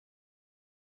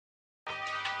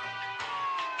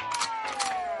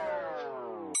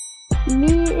Me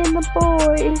and the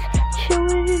boys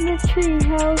chilling in the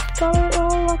treehouse, got it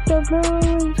all locked up. No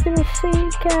one's gonna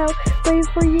sneak out. Wait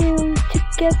for you to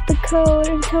get the code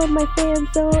and tell my fans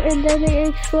don't, and then it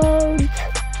explodes.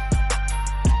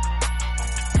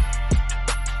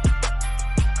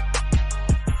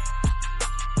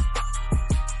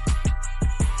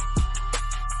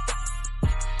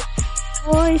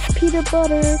 Boys, peanut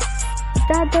butter.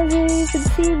 That doesn't even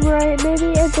seem right.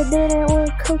 Maybe a banana or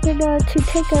a coconut to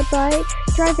take a bite.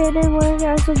 Drive in and work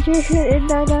out some juice in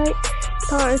the night.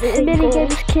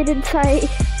 Minigames kid in sight.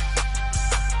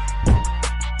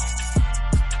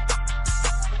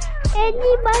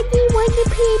 Anybody wanna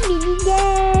play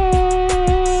minigame?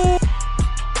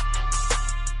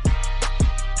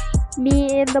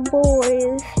 Me and the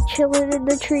boys chilling in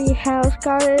the treehouse,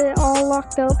 got it all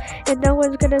locked up, and no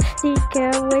one's gonna sneak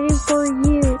out. Waiting for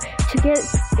you to get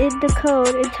in the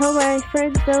code and tell my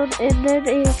friends don't, and then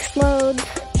it explodes.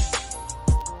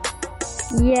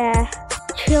 Yeah,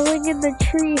 chilling in the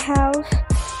treehouse.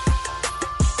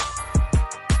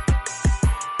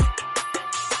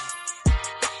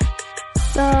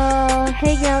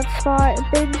 Hangout spot.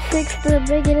 Been 6 to the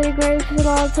beginning grades and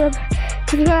awesome.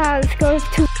 This goes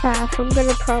too fast. I'm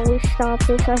gonna probably stop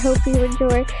this. I hope you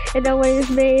enjoy. And always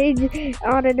made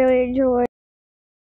on a enjoy.